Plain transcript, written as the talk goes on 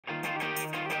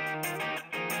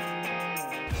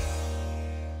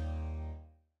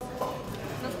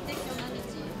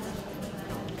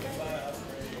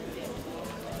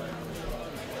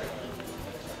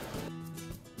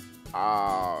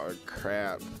Oh,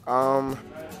 crap. I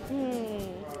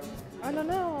don't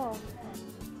know.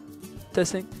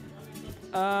 Testing.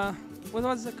 What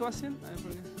was the question? I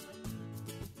forget.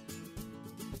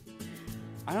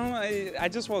 I don't know. I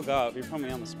just woke up. You're putting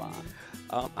me on the spot.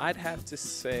 I'd have to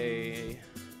say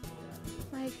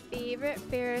My favorite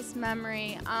Ferris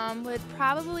memory would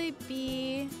probably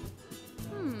be,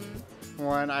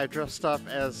 when I dressed up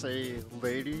as a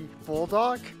lady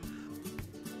bulldog.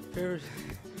 Ferris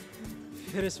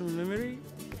memory?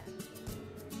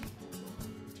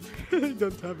 I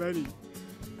don't have any.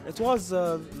 It was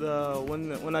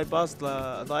when I passed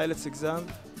the IELTS exam.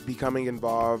 Becoming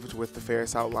involved with the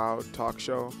Ferris Out Loud talk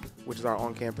show, which is our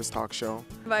on-campus talk show.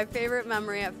 My favorite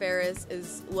memory at Ferris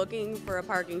is looking for a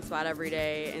parking spot every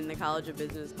day in the College of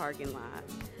Business parking lot.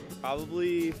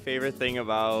 Probably favorite thing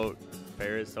about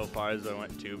Ferris so far is I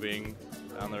went tubing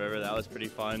down the river. That was pretty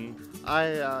fun.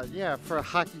 For a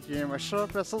hockey game, I showed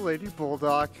up as a lady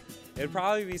bulldog. It'd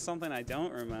probably be something I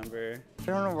don't remember. I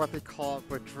don't know what they call it,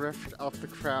 but drift up the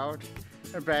crowd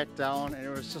and back down, and it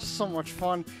was just so much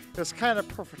fun. It was kind of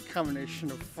a perfect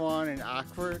combination of fun and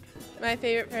awkward. My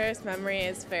favorite Ferris memory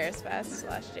is Ferris Fest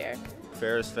last year.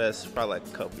 Ferris Fest, probably like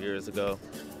a couple years ago.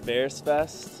 Ferris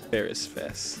Fest. Ferris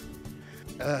Fest.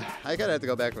 I gotta have to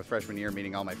go back with freshman year,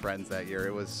 meeting all my friends that year.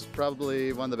 It was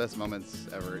probably one of the best moments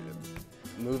ever.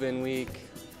 Move-in week,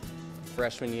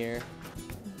 freshman year.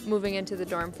 Moving into the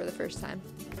dorm for the first time.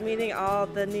 Meeting all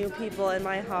the new people in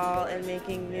my hall and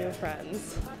making new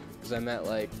friends. I met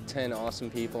like 10 awesome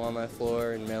people on my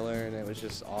floor in Miller, and it was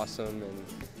just awesome, and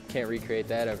can't recreate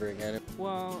that ever again.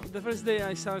 Well, the first day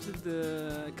I started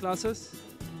the classes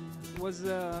was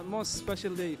the most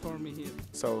special day for me here.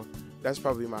 So that's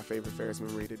probably my favorite Ferris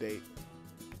memory to date.